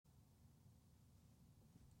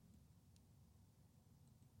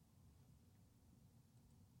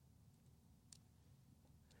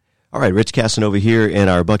All right, Rich Casanova here in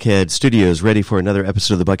our Buckhead studios, ready for another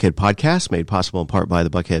episode of the Buckhead Podcast, made possible in part by the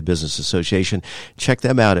Buckhead Business Association. Check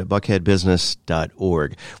them out at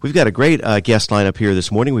buckheadbusiness.org. We've got a great guest lineup here this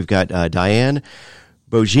morning. We've got Diane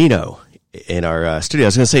Bogino in our studio. I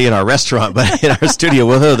was going to say in our restaurant, but in our studio.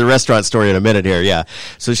 We'll hear the restaurant story in a minute here. Yeah.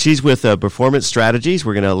 So she's with Performance Strategies.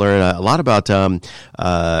 We're going to learn a lot about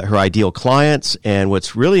her ideal clients. And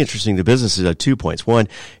what's really interesting to businesses are 2 points. One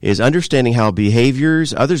is understanding how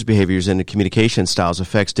others' behaviors and communication styles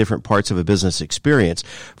affects different parts of a business experience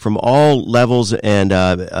from all levels and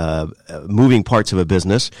moving parts of a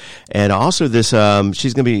business. And also this,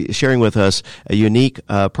 she's going to be sharing with us a unique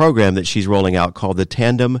program that she's rolling out called the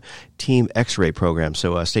Tandem Team X-Ray program.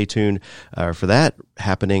 So stay tuned for that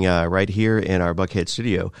happening right here in our Buckhead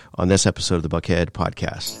studio on this episode of the Buckhead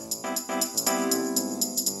Podcast.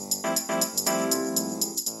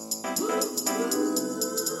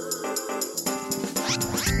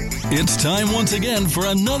 It's time once again for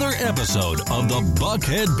another episode of the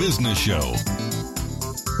Buckhead Business Show.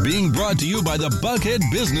 Being brought to you by the Buckhead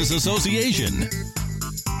Business Association.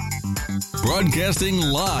 Broadcasting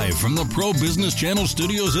live from the Pro Business Channel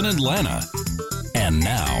studios in Atlanta. And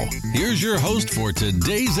now, here's your host for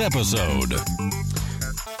today's episode.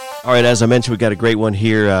 All right, as I mentioned, we've got a great one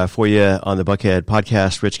here for you on the Buckhead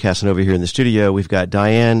Podcast. Rich Casanova here in the studio. We've got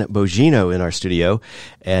Diane Bogino in our studio,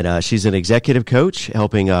 and she's an executive coach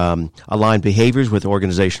helping align behaviors with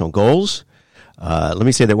organizational goals. Let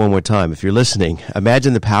me say that one more time. If you're listening,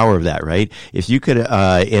 imagine the power of that, right? If you could,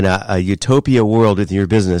 in a utopia world within your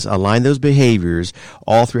business, align those behaviors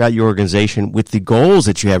all throughout your organization with the goals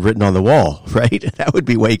that you have written on the wall, right? That would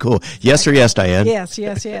be way cool. Yes or yes, Diane? Yes.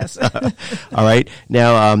 All right.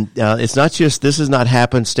 Now, it's not just, this is not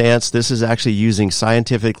happenstance. This is actually using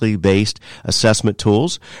scientifically based assessment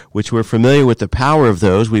tools, which we're familiar with the power of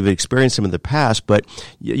those. We've experienced them in the past, but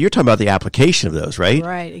you're talking about the application of those, right?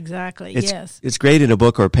 Right, exactly. Yes. It's great in a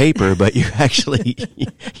book or paper, but you're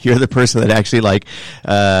the person that actually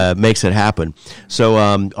makes it happen. So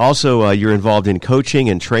also you're involved in coaching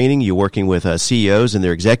and training. You're working with CEOs and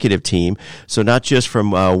their executive team. So not just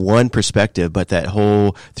from one perspective, but that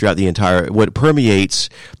whole throughout the entire, what permeates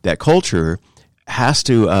that culture has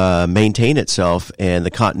to maintain itself and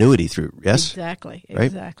the continuity through, yes? Exactly, right?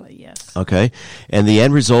 Exactly, yes. Okay. And the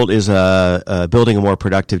end result is building a more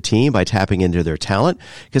productive team by tapping into their talent.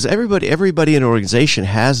 Because everybody in an organization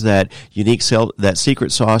has that unique that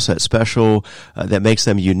secret sauce, that special, that makes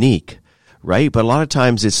them unique. Right? But a lot of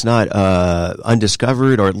times it's not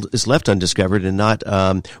undiscovered, or it's left undiscovered and not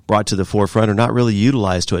brought to the forefront, or not really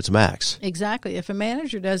utilized to its max. Exactly. If a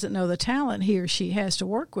manager doesn't know the talent he or she has to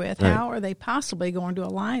work with, right, how are they possibly going to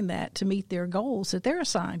align that to meet their goals that they're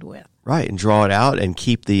assigned with? Right, and draw it out and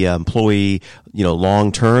keep the employee,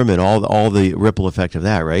 long term, and all the ripple effect of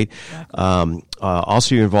that. Right. Exactly.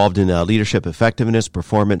 Also, you're involved in leadership effectiveness,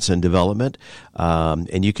 performance, and development.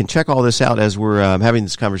 And you can check all this out as we're having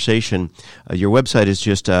this conversation. Your website is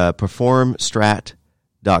just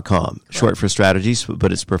performstrat.com, short for strategies,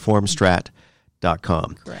 but it's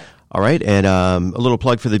performstrat.com. Correct. All right, and a little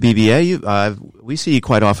plug for the BBA. We see you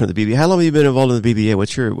quite often at the BBA. How long have you been involved in the BBA?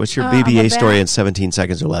 What's your BBA story in 17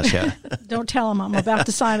 seconds or less? Yeah. Don't tell them I'm about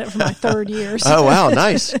to sign up for my third year. So. Oh, wow,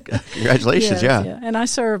 nice. Congratulations, yeah. And I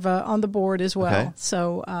serve on the board as well. Okay.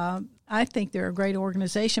 So I think they're a great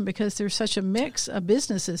organization because there's such a mix of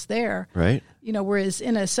businesses there. Right. Whereas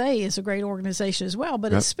NSA is a great organization as well,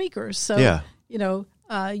 but it's speakers. So, yeah.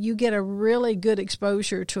 You get a really good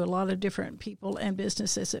exposure to a lot of different people and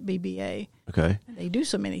businesses at BBA. Okay. And they do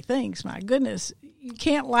so many things. My goodness, you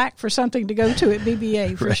can't lack for something to go to at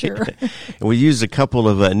BBA for sure. And we used a couple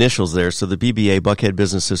of initials there. So the BBA, Buckhead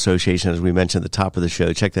Business Association, as we mentioned at the top of the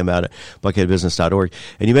show, check them out at buckheadbusiness.org.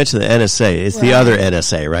 And you mentioned the NSA. It's the other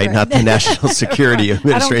NSA, right? Not the National Security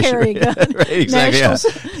Administration. I don't carry a gun. Right, exactly.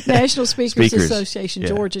 National Speakers Association,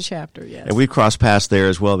 Georgia chapter, yes. And we've crossed paths there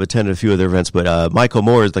as well. I've attended a few of their events, but Michael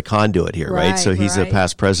Moore is the conduit here, right? So he's a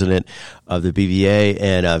past president of the BBA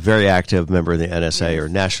and a very active member of the NSA, or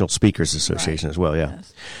National Speakers Association as well, yeah.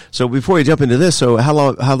 Yes. So before we jump into this, so how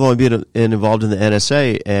long have you been involved in the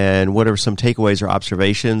NSA, and what are some takeaways or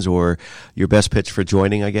observations, or your best pitch for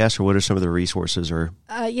joining, I guess, or what are some of the resources? Or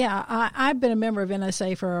I've been a member of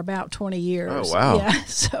NSA for about 20 years. Oh, wow. Yeah,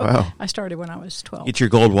 so I started when I was 12. Get your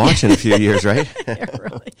gold watch in a few years, right? Yeah,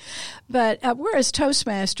 really. But whereas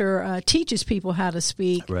Toastmaster teaches people how to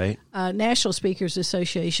speak, Right. National Speakers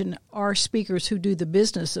Association are speakers who do the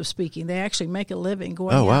business of speaking. They actually make a living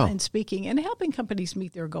going Oh, wow. out and speaking and helping companies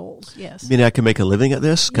meet their goals. Yes. I mean, I can make a living at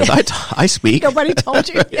this because I speak. Nobody told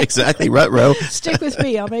you. Exactly. Rut-row. Stick with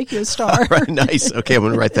me. I'll make you a star. Right, nice. Okay, I'm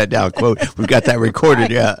going to write that down. Quote. We've got that recorded.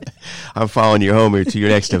 Right. Yeah, I'm following you home to your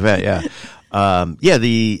next event. Yeah,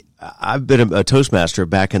 I've been a Toastmaster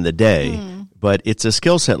back in the day, but it's a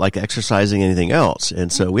skill set like exercising anything else.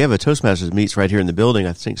 And so we have a Toastmasters meets right here in the building.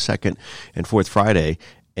 I think second and fourth Friday,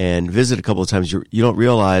 and visit a couple of times. You don't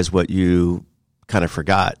realize what you kind of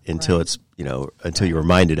forgot until Right. it's until you're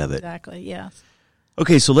reminded of it. Exactly. Yes.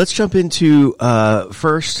 Okay, so let's jump into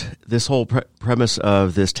first this whole premise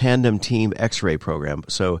of this Tandem Team X-ray program.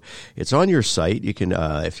 So it's on your site. You can,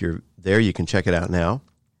 if you're there, you can check it out now.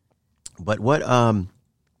 But what's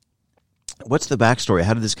the backstory?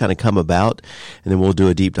 How did this kind of come about? And then we'll do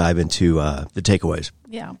a deep dive into the takeaways.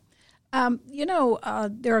 Yeah.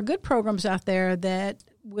 There are good programs out there that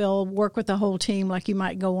will work with the whole team. Like you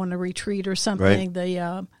might go on a retreat or something.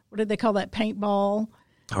 Right. What did they call that? Paintball.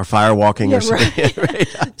 Or firewalking or something. Right.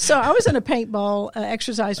 So I was in a paintball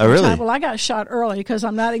exercise one really? time. Well, I got shot early because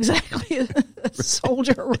I'm not exactly a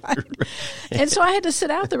soldier, right? And so I had to sit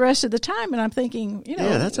out the rest of the time. And I'm thinking,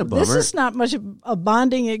 that's a bummer. this is not much of a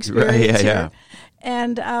bonding experience Right, here. yeah.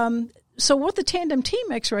 And so what the Tandem Team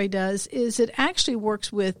X-ray does is it actually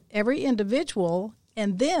works with every individual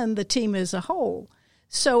and then the team as a whole.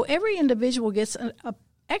 So every individual gets a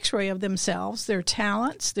X-ray of themselves, their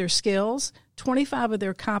talents, their skills, 25 of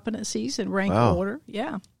their competencies in rank Wow. order.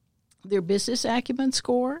 Yeah. Their business acumen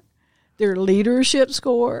score, their leadership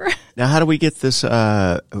score. Now, how do we get this?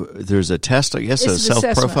 There's a test, I guess, It's a an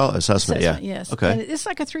self-profile assessment. Yeah. Yes. Okay. And it's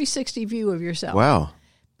like a 360 view of yourself. Wow.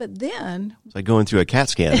 But then It's like going through a CAT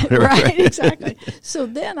scan. right, exactly. So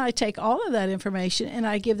then I take all of that information and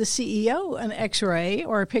I give the CEO an X-ray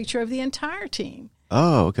or a picture of the entire team.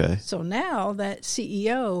 Oh, okay. So now that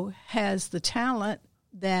CEO has the talent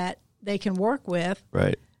that they can work with,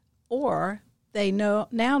 Right. or they now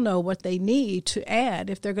know what they need to add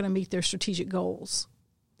if they're going to meet their strategic goals.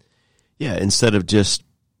 Yeah, instead of just,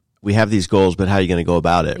 we have these goals, but how are you going to go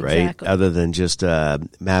about it, Exactly. right? Other than just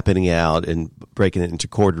mapping it out and breaking it into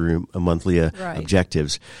quarterly, monthly Right.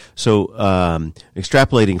 objectives. So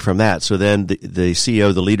extrapolating from that, so then the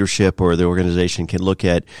CEO, the leadership, or the organization can look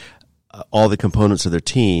at all the components of their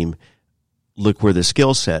team, look where the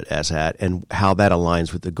skill set is at, and how that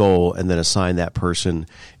aligns with the goal, and then assign that person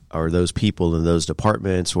or those people in those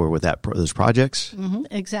departments or with those projects. Mm-hmm.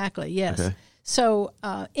 Exactly, yes. Okay. So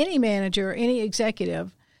any manager, any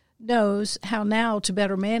executive knows how now to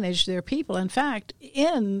better manage their people. In fact,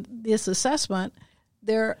 in this assessment,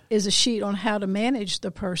 there is a sheet on how to manage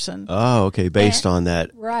the person. Oh, okay, based on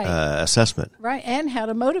that Right. Assessment. Right, and how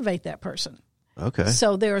to motivate that person. Okay.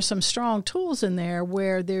 So there are some strong tools in there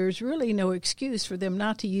where there's really no excuse for them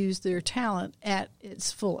not to use their talent at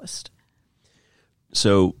its fullest.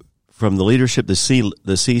 So from the leadership, the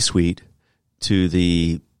C-suite, to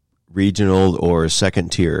the regional or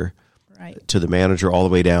second tier, Right. to the manager, all the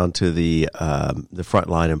way down to the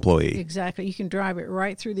frontline employee. Exactly. You can drive it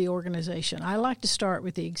right through the organization. I like to start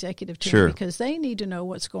with the executive team Sure. because they need to know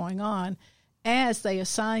what's going on as they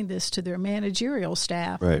assign this to their managerial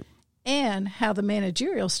staff, Right. and how the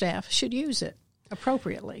managerial staff should use it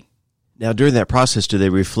appropriately. Now, during that process, do they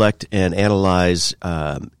reflect and analyze,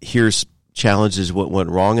 here's challenges, what went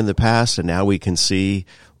wrong in the past, and now we can see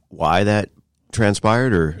why that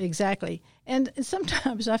transpired? Or Exactly. And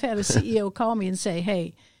sometimes I've had a CEO call me and say,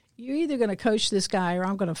 hey, you're either going to coach this guy or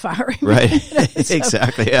I'm going to fire him. Right. So-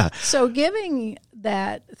 Exactly, yeah. So giving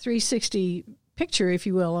that 360 picture, if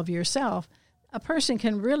you will, of yourself, a person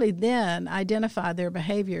can really then identify their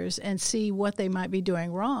behaviors and see what they might be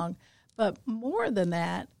doing wrong. But more than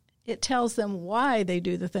that, it tells them why they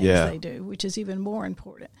do the things Yeah. they do, which is even more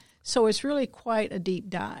important. So it's really quite a deep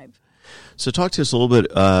dive. So talk to us a little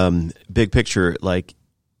bit, big picture, like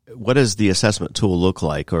what does the assessment tool look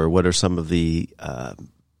like, or what are some of the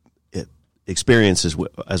experiences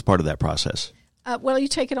as part of that process? Well, you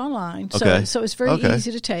take it online, Okay. so it's very Okay.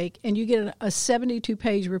 easy to take, and you get a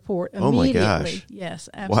 72-page report Oh, my immediately. gosh. Yes,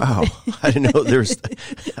 absolutely. Wow. I didn't know there's...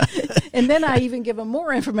 And then I even give them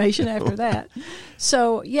more information after that.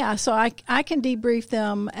 So, yeah, so I can debrief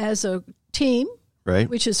them as a team, Right,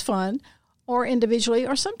 which is fun, or individually,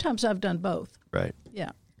 or sometimes I've done both. right.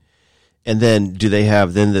 Yeah. And then do they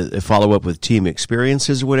have then the follow-up with team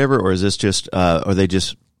experiences or whatever, or is this just, or they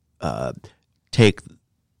just take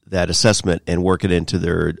that assessment and work it into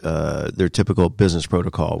their typical business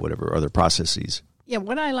protocol, whatever, or their processes? Yeah,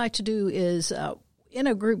 what I like to do is in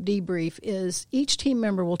a group debrief is each team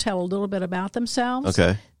member will tell a little bit about themselves.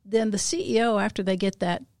 Okay. Then the CEO, after they get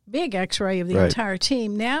that big x-ray of the Right. entire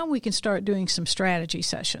team, now we can start doing some strategy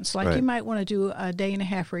sessions. Like Right. you might want to do a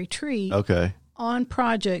day-and-a-half retreat Okay. on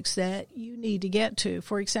projects that you need to get to.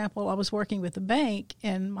 For example, I was working with a bank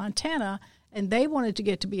in Montana, and they wanted to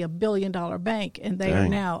get to be $1 billion bank, and they are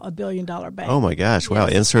Dang. now $1 billion bank. Oh my gosh! Wow!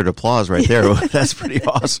 Yes. Insert applause right there. That's pretty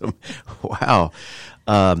awesome. Wow.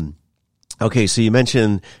 Okay, so you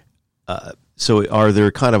mentioned. So, are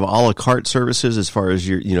there kind of a la carte services as far as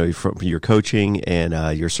your coaching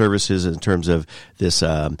and your services in terms of this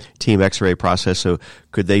team X-ray process? So,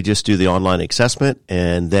 could they just do the online assessment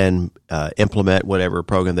and then implement whatever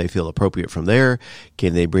program they feel appropriate from there?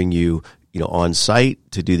 Can they bring you, on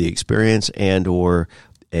site to do the experience, and or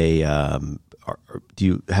do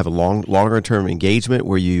you have a longer term engagement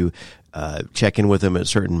where you check in with them at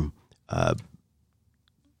certain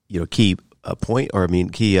key point, or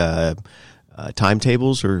key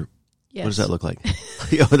timetables, or Yes. what does that look like?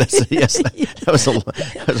 That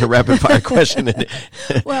was a rapid fire question.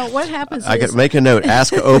 Well, what happens I is could make a note.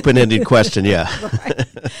 Ask an open ended question. Yeah.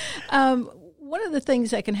 one of the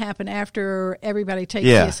things that can happen after everybody takes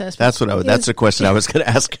Yeah. the assessment That's the question I was going to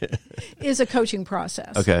ask. is a coaching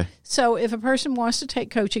process. Okay. So if a person wants to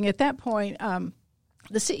take coaching, at that point,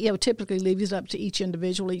 the CEO typically leaves it up to each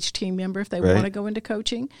individual, each team member, if they Right. want to go into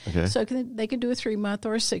coaching. Okay. So they can do a 3-month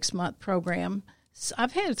or a 6-month program. So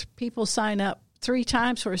I've had people sign up 3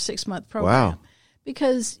 times for a 6-month program. Wow.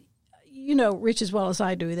 Because you know, Rich, as well as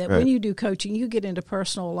I do, that Right. when you do coaching, you get into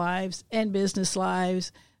personal lives and business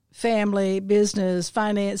lives, family, business,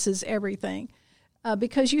 finances, everything.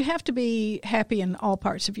 Because you have to be happy in all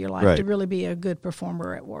parts of your life Right. to really be a good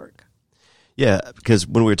performer at work. Yeah, because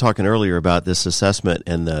when we were talking earlier about this assessment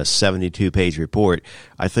and the 72-page report,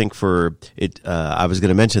 I think for it, I was going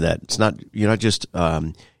to mention that you're not just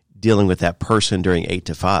dealing with that person during 8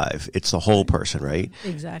 to 5; it's the whole person, right?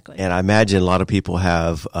 Exactly. And I imagine a lot of people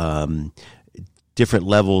have different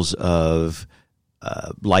levels of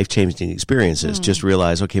life-changing experiences. Just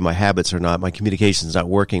realize, okay, my communication's not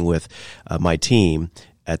working with my team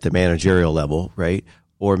at the managerial level, right?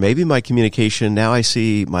 Or maybe my communication, now I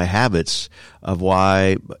see my habits of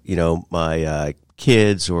why, my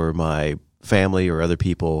kids or my family or other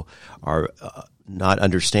people are not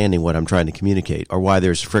understanding what I'm trying to communicate, or why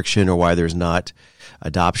there's friction, or why there's not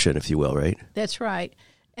adoption, if you will, right? That's right.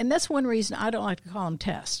 And that's one reason I don't like to call them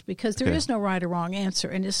tests, because there is no right or wrong answer.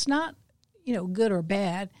 And it's not, good or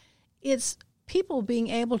bad. It's people being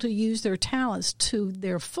able to use their talents to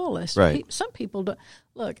their fullest. Right. Some people do.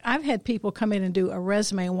 Look, I've had people come in and do a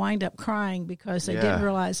resume and wind up crying because they didn't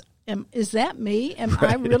realize, is that me? Am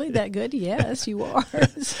I really that good? Yes, you are.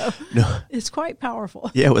 So it's quite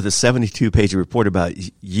powerful. Yeah, with a 72-page report about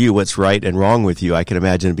you, what's right and wrong with you, I can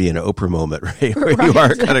imagine it being an Oprah moment, right? Where you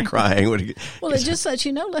are kind of crying. Well, it just lets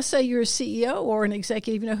you know, let's say you're a CEO or an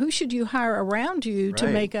executive, who should you hire around you to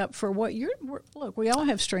Right. make up for what look, we all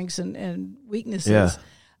have strengths and weaknesses. Yeah.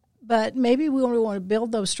 But maybe we only want to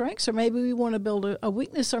build those strengths, or maybe we want to build a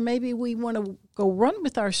weakness, or maybe we want to go run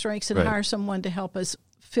with our strengths and Right. hire someone to help us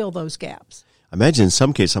fill those gaps. I imagine in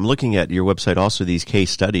some cases, I'm looking at your website also, these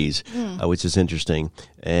case studies, which is interesting.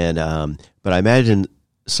 And but I imagine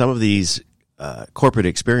some of these corporate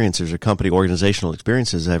experiences or company organizational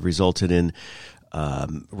experiences have resulted in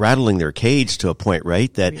rattling their cage to a point,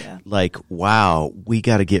 right? That like, wow, we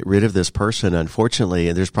got to get rid of this person, unfortunately.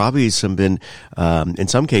 And there's probably been, in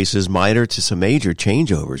some cases, minor to some major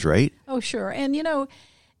changeovers, right? Oh, sure. And,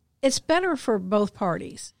 it's better for both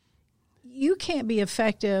parties. You can't be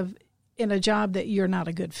effective in a job that you're not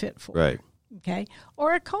a good fit for. Right. Okay.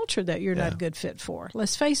 Or a culture that you're not a good fit for.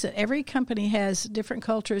 Let's face it, every company has different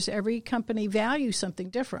cultures. Every company values something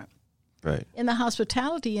different. Right. In the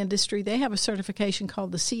hospitality industry, they have a certification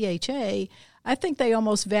called the CHA. I think they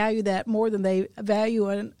almost value that more than they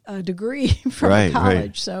value a degree from Right, college.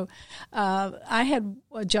 right. So I had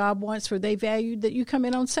a job once where they valued that you come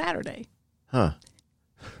in on Saturday. Huh.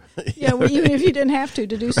 Well, even if you didn't have to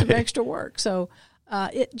do some extra work. So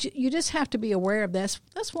you just have to be aware of that.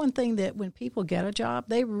 That's one thing that when people get a job,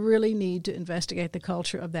 they really need to investigate the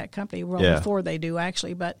culture of that company before they do,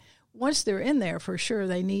 actually. But once they're in there, for sure,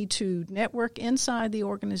 they need to network inside the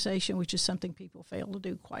organization, which is something people fail to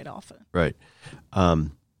do quite often. Right.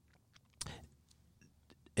 And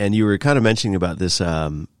you were kind of mentioning about this,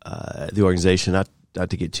 the organization, not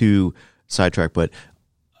to get too sidetracked, but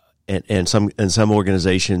and some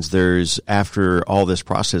organizations, there's, after all this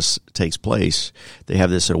process takes place, they have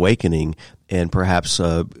this awakening, and perhaps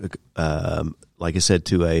like I said,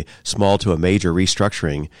 to a small to a major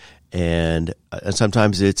restructuring, And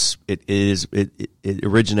sometimes it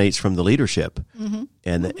originates from the leadership,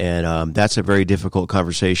 and that's a very difficult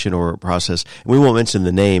conversation or process. And we won't mention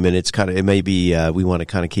the name, and it may be we want to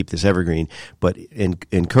kind of keep this evergreen. But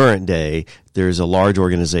in current day, there's a large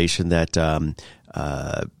organization that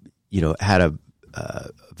had a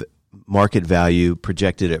market value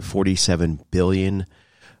projected at $47 billion.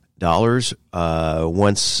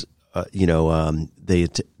 Once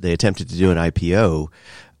they attempted to do an IPO.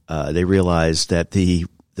 They realized that the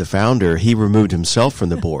founder, he removed himself from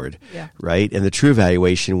the board, right? And the true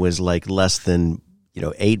valuation was like less than,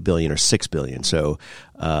 $8 billion or $6 billion. So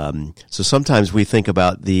sometimes we think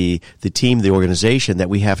about the team, the organization, that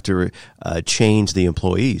we have to change the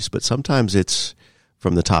employees, but sometimes it's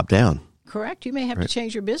from the top down. Correct. You may have to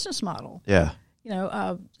change your business model. Yeah.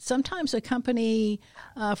 Sometimes a company,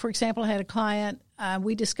 for example, had a client,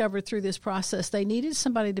 we discovered through this process, they needed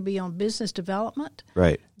somebody to be on business development.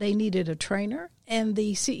 Right. They needed a trainer, and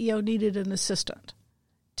the CEO needed an assistant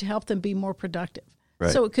to help them be more productive.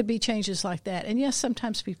 Right. So it could be changes like that. And yes,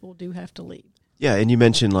 sometimes people do have to leave. Yeah, and you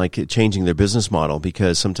mentioned like changing their business model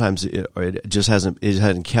because sometimes it just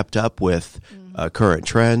hasn't kept up with current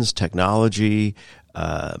trends, technology.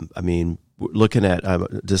 Looking at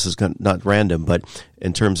this is not random, but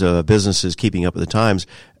in terms of businesses keeping up with the times,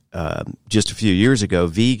 just a few years ago,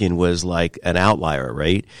 vegan was like an outlier,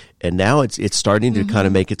 right? And now it's starting to kind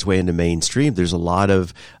of make its way into mainstream. There's a lot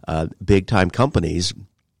of big time companies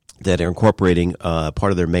that are incorporating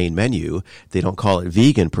part of their main menu. They don't call it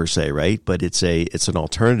vegan per se, right? But it's an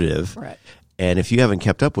alternative. Right. And if you haven't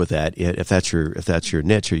kept up with that, if that's your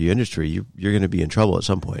niche or your industry, you're going to be in trouble at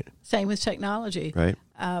some point. Same with technology. Right.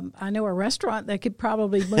 I know a restaurant that could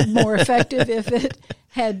probably be more effective if it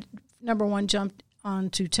had, number one, jumped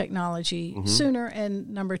onto technology sooner,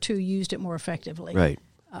 and number two, used it more effectively. Right.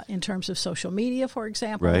 In terms of social media, for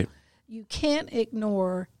example. Right. You can't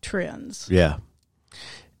ignore trends. Yeah.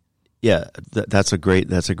 Yeah, that's a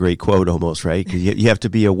great quote almost, right? 'Cause you have to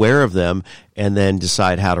be aware of them and then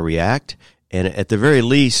decide how to react. And at the very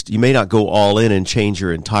least, you may not go all in and change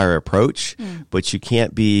your entire approach, but you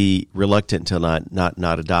can't be reluctant to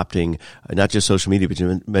not adopting not just social media, but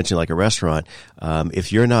you mentioned like a restaurant.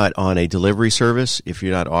 If you're not on a delivery service, if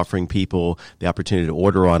you're not offering people the opportunity to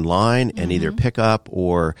order online and either pick up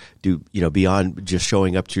or do beyond just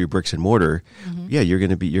showing up to your bricks and mortar,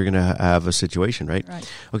 you're gonna have a situation, right?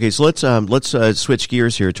 Okay, so let's switch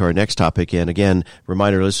gears here to our next topic. And again,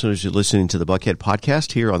 reminder listeners, you're listening to the Buckhead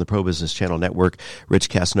Podcast here on the Pro Business Channel Network. Rich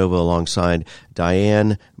Casanova alongside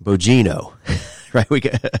Diane Bogino. Right,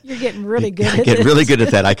 you're getting really good. Really good at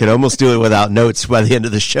that. I could almost do it without notes by the end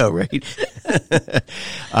of the show, right?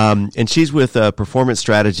 And she's with Performance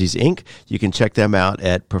Strategies Inc. You can check them out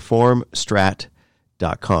at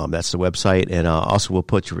performstrat.com. That's the website, and also we'll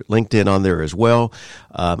put your LinkedIn on there as well.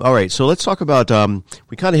 All right, so let's talk about.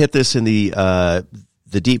 We kind of hit this in the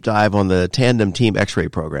deep dive on the Tandem Team X-ray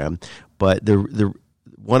program, but the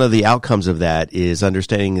one of the outcomes of that is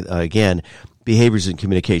understanding, again, behaviors and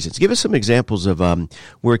communications. Give us some examples of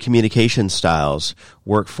where communication styles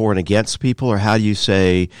work for and against people, or how do you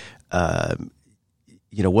say,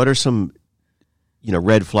 what are some,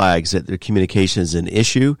 red flags that their communication is an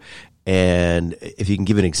issue, and if you can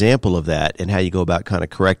give an example of that and how you go about kind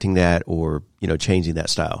of correcting that or, changing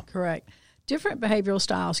that style. Correct. Different behavioral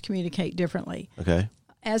styles communicate differently. Okay.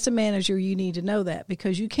 As a manager, you need to know that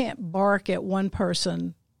because you can't bark at one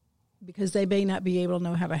person because they may not be able to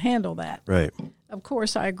know how to handle that. Right. Of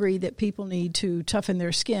course, I agree that people need to toughen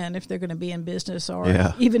their skin if they're going to be in business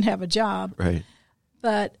or even have a job. Right.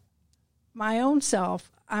 But my own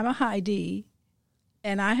self, I'm a high D,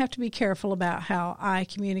 and I have to be careful about how I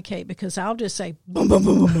communicate because I'll just say, boom, boom,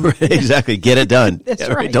 boom, boom, boom. Right, exactly. Get it done. That's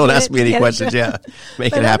right. Don't ask me any questions.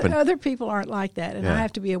 Make it happen. Other people aren't like that, and I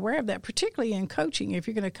have to be aware of that, particularly in coaching. If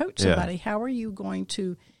you're going to coach somebody, how are you going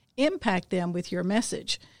to impact them with your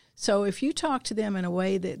message? So if you talk to them in a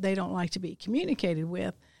way that they don't like to be communicated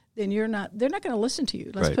with, then they're not going to listen to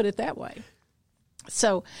you. Let's put it that way.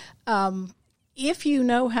 So if you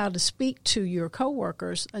know how to speak to your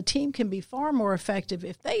coworkers, a team can be far more effective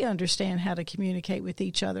if they understand how to communicate with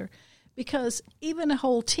each other, because even a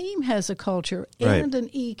whole team has a culture and an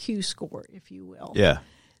EQ score, if you will. Yeah.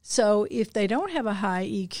 So if they don't have a high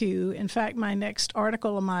EQ, in fact, my next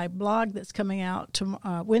article on my blog that's coming out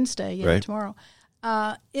Wednesday, tomorrow,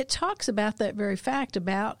 it talks about that very fact,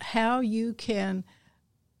 about how you can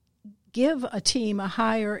give a team a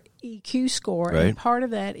higher EQ score, and part of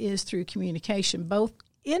that is through communication, both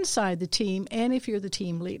inside the team and if you're the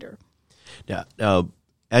team leader. Now,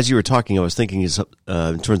 as you were talking, I was thinking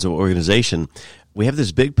in terms of organization, we have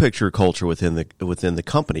this big picture culture within the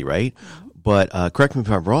company, right? Mm-hmm. But correct me if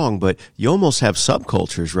I'm wrong, but you almost have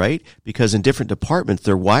subcultures, right? Because in different departments,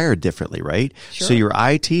 they're wired differently, right? Sure. So your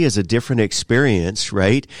IT is a different experience,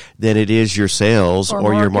 right, than it is your sales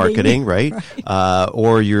or your marketing, right?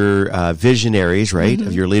 Or your visionaries, right, mm-hmm.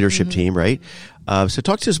 of your leadership mm-hmm. team, right? So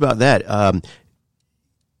talk to us about that.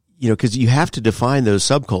 Because you have to define those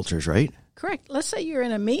subcultures, right? Correct. Let's say you're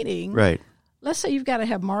in a meeting. Right. Let's say you've got to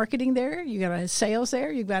have marketing there, you've got to have sales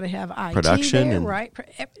there, you've got to have IT production there, right?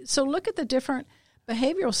 So look at the different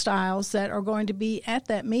behavioral styles that are going to be at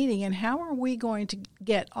that meeting, and how are we going to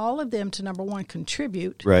get all of them to, number one,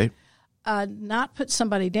 contribute, right? Not put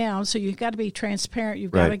somebody down. So you've got to be transparent.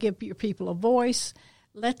 You've got to give your people a voice.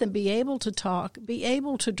 Let them be able to talk, be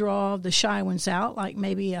able to draw the shy ones out, like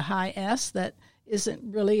maybe a high S that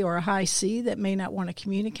isn't really, or a high C that may not want to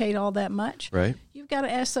communicate all that much. Right. You've got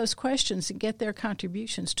to ask those questions and get their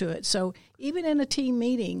contributions to it. So even in a team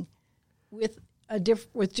meeting with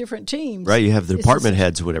different teams, right? You have the department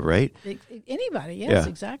heads, or whatever, right? Anybody, yes,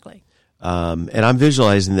 exactly. And I'm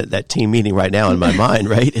visualizing that team meeting right now in my mind,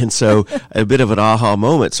 right? And so a bit of an aha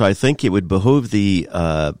moment. So I think it would behoove the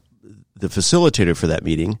facilitator for that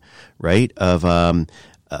meeting, right?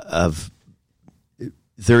 Of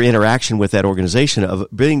their interaction with that organization, of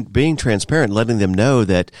being transparent, letting them know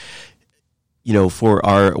that, for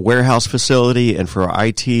our warehouse facility and for our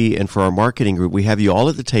IT and for our marketing group, we have you all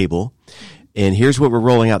at the table, and here's what we're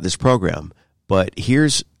rolling out this program. But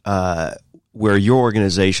here's where your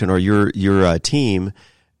organization or your team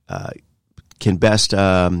can best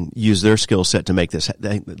use their skill set to make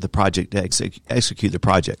the project execute the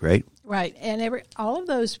project, right? Right, and all of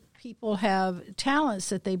those people have talents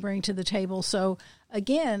that they bring to the table. So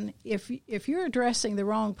again, if you're addressing the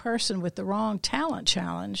wrong person with the wrong talent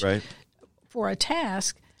challenge for a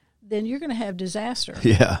task, then you're going to have disaster.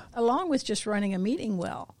 Yeah. Along with just running a meeting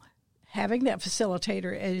well, having that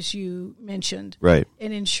facilitator, as you mentioned, right,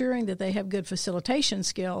 and ensuring that they have good facilitation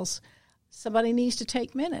skills. Somebody needs to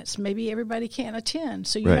take minutes. Maybe everybody can't attend,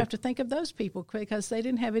 so you have to think of those people because they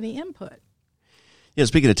didn't have any input. Yeah,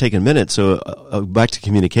 speaking of taking minutes, so back to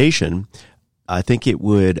communication, I think it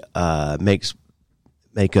would make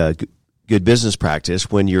a good business practice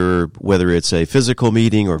whether it's a physical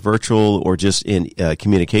meeting or virtual or just in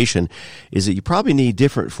communication, is that you probably need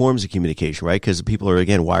different forms of communication, right? Because people are,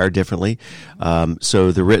 again, wired differently.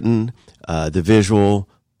 So the written, the visual,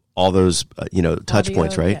 all those, touch audio,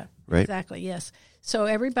 points, right? Yeah, right. Exactly. Yes. So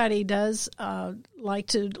everybody does like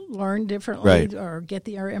to learn differently or get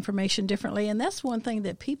their information differently. And that's one thing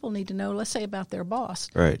that people need to know, let's say, about their boss.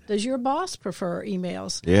 Right. Does your boss prefer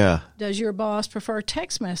emails? Yeah. Does your boss prefer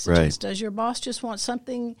text messages? Right. Does your boss just want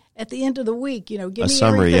something at the end of the week? Give me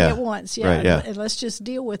summary, everything at once. Yeah. Right, yeah. And let's just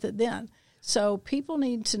deal with it then. So people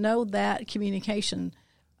need to know that communication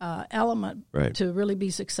element to really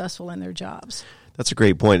be successful in their jobs. That's a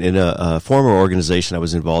great point. In a former organization I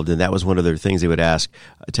was involved in, that was one of the things they would ask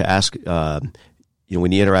when you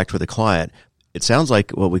interact with a client. It sounds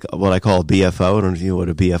like what I call a BFO. I don't know if you know what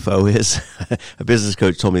a BFO is. A business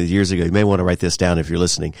coach told me years ago. You may want to write this down if you're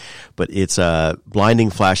listening. But it's a blinding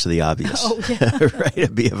flash of the obvious. Oh, yeah. Right? A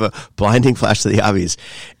BFO, blinding flash of the obvious.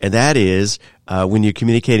 And that is when you're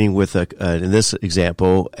communicating with, in this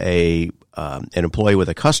example, an employee with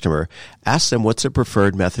a customer, ask them what's their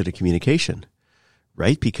preferred method of communication.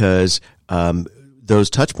 Right? Because those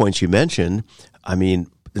touch points you mentioned, I mean,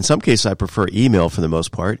 in some cases I prefer email for the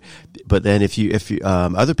most part, but then if you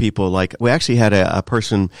other people, like, we actually had a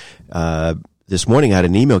person this morning had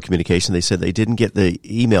an email communication. They said they didn't get the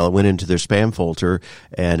email. It went into their spam folder,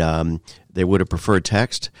 and they would have preferred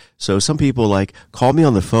text. So some people call me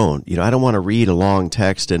on the phone. I don't want to read a long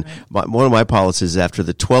text. And one of my policies is after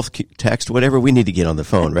the 12th text, whatever, we need to get on the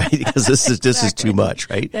phone, right? Because this is too much,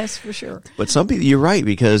 right? That's for sure. But some people, you're right,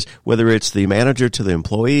 because whether it's the manager to the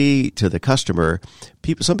employee to the customer,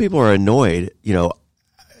 some people are annoyed,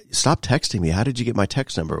 stop texting me. How did you get my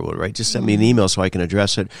text number? Right? Just send me an email so I can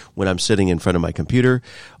address it when I'm sitting in front of my computer,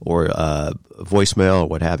 or voicemail or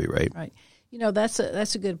what have you, right? Right. That's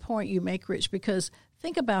a good point you make, Rich, because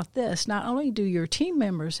think about this. Not only do your team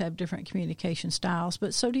members have different communication styles,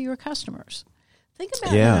 but so do your customers. Think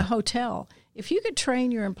about in a hotel. If you could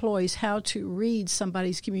train your employees how to read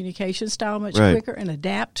somebody's communication style much quicker and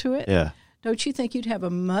adapt to it, don't you think you'd have a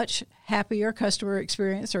much happier customer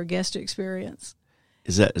experience or guest experience?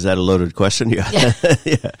 Is that a loaded question? Yeah.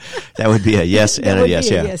 That would be a yes and a yes.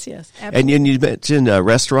 Yeah. Yes. Absolutely. And you mentioned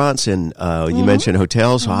restaurants, and you mentioned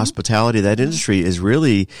hotels, hospitality. That industry is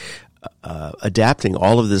really adapting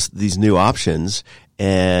all of these new options,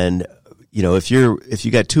 and if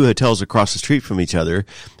you got two hotels across the street from each other,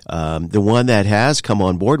 the one that has come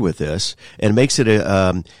on board with this and makes it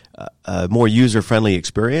a more user-friendly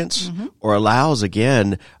experience, or allows,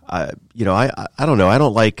 again, I don't know. I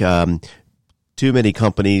don't like too many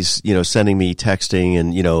companies, sending me texting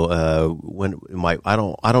and,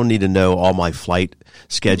 I don't need to know all my flight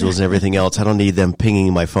schedules and everything else. I don't need them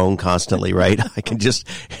pinging my phone constantly, right? I can just,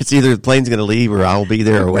 it's either the plane's going to leave or I'll be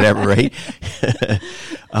there or whatever, right?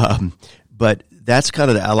 But that's kind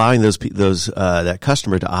of allowing that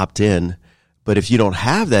customer to opt in. But if you don't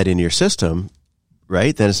have that in your system,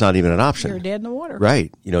 right, then it's not even an option. You're dead in the water.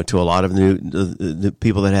 Right. To a lot of the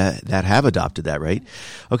people that have adopted that, right?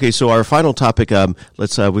 Okay, so our final topic,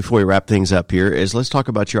 let's before we wrap things up here, is let's talk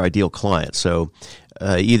about your ideal client. So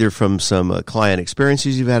either from some client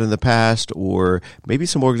experiences you've had in the past, or maybe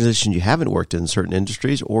some organizations you haven't worked in certain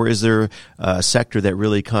industries, or is there a sector that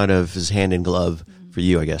really kind of is hand in glove for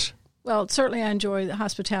you, I guess? Well, certainly I enjoy the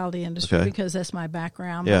hospitality industry because that's my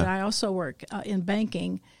background, but I also work in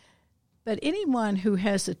banking. But anyone who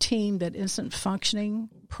has a team that isn't functioning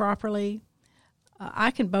properly, I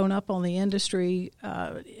can bone up on the industry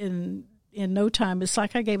in no time. It's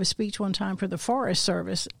like I gave a speech one time for the Forest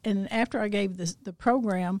Service, and after I gave the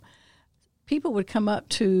program, people would come up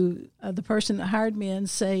to the person that hired me and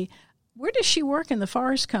say, "Where does she work in the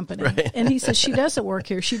forest company?" Right. And he says, "She doesn't work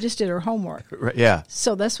here. She just did her homework." Right, yeah.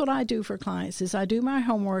 So that's what I do for clients, is I do my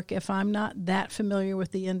homework if I'm not that familiar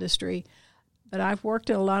with the industry. But I've worked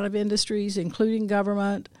in a lot of industries, including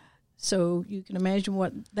government, so you can imagine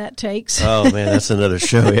what that takes. Oh, man, that's another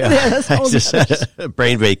show, yeah. That's I just had a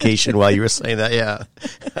brain vacation while you were saying that, yeah.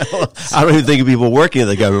 I don't even think people working in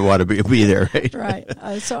the government want to be there, right?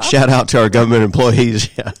 Right. Shout out to our government employees.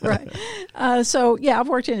 Yeah. Right. I've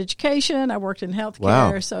worked in education. I worked in healthcare.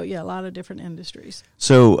 Wow. So, a lot of different industries.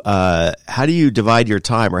 So how do you divide your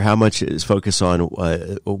time, or how much is focused on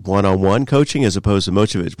one-on-one coaching as opposed to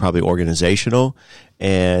most of it's probably organizational?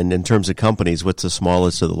 And in terms of companies, what's the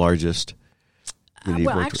smallest or the largest?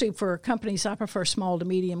 Actually, for companies, I prefer small to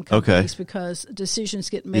medium companies because decisions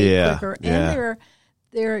get made quicker. And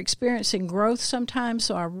they're experiencing growth sometimes,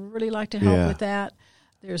 so I really like to help with that.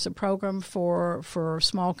 There's a program for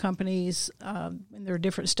small companies, and there are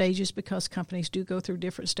different stages because companies do go through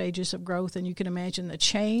different stages of growth, and you can imagine the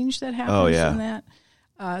change that happens in that.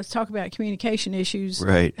 Let's talk about communication issues,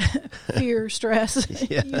 right? Fear, stress,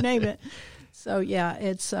 you name it. So,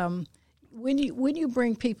 it's when you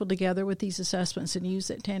bring people together with these assessments and use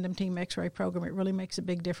that Tandem Team X-ray program, it really makes a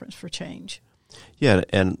big difference for change. Yeah,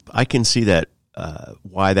 and I can see that.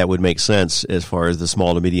 Why that would make sense as far as the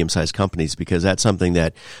small to medium-sized companies, because that's something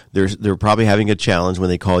that they're probably having a challenge when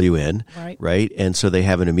they call you in, right? And so they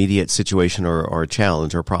have an immediate situation or a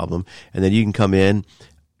challenge or problem, and then you can come in,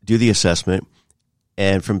 do the assessment,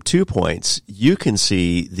 and from 2 points, you can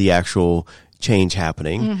see the actual change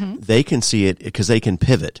happening. Mm-hmm. They can see it because they can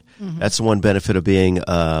pivot. Mm-hmm. That's the one benefit of being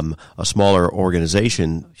a smaller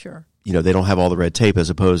organization. Oh, sure. They don't have all the red tape as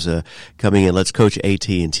opposed to coming in, let's coach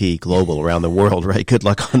AT&T Global around the world, right? Good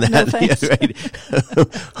luck on that. No, thanks. Right?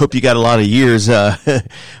 Hope you got a lot of years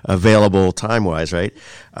available time-wise, right?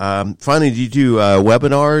 Finally, do you do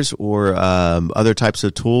webinars or other types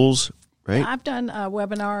of tools, right? Yeah, I've done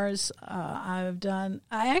webinars. I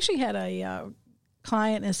actually had a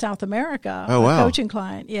client in South America, a coaching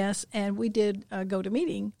client, yes, and we did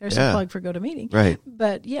GoToMeeting. There's a plug for GoToMeeting. Right.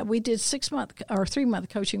 But, we did 6-month or 3-month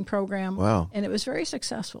coaching program. Wow. And it was very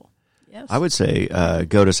successful. Yes. I would say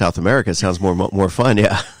go to South America. It sounds more fun,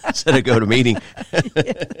 instead of GoToMeeting.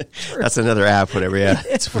 That's another app, whatever,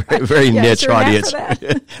 It's very niche audience.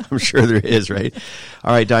 I'm sure there is, right?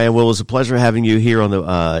 All right, Diane, well, it was a pleasure having you here on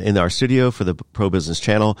the in our studio for the Pro Business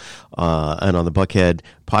Channel and on the Buckhead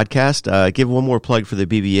podcast. Give one more plug for the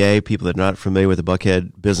BBA, people that are not familiar with the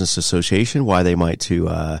Buckhead Business Association, why they might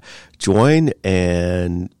to join,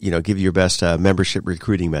 and give your best membership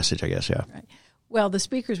recruiting message, I guess, Right. Well, the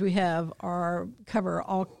speakers we have cover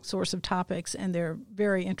all sorts of topics, and they're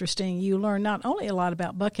very interesting. You learn not only a lot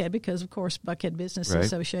about Buckhead, because, of course, Buckhead Business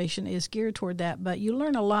Association is geared toward that, but you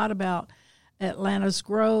learn a lot about Atlanta's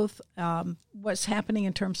growth, what's happening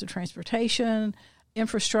in terms of transportation,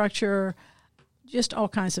 infrastructure, just all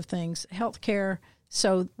kinds of things, healthcare.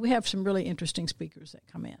 So we have some really interesting speakers that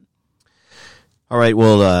come in. All right.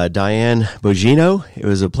 Well, Diane Bogino, it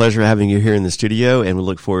was a pleasure having you here in the studio, and we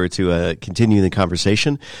look forward to continuing the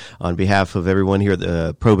conversation. On behalf of everyone here at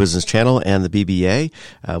the Pro Business Channel and the BBA,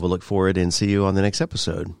 we'll look forward and see you on the next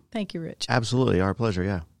episode. Thank you, Rich. Absolutely. Our pleasure.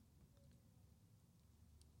 Yeah.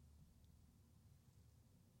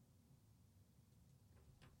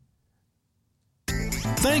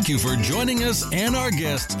 Thank you for joining us and our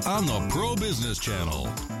guests on the Pro Business Channel.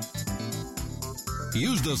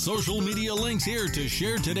 Use the social media links here to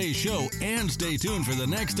share today's show and stay tuned for the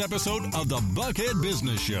next episode of the Buckhead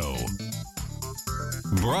Business Show.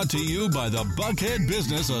 Brought to you by the Buckhead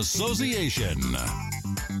Business Association.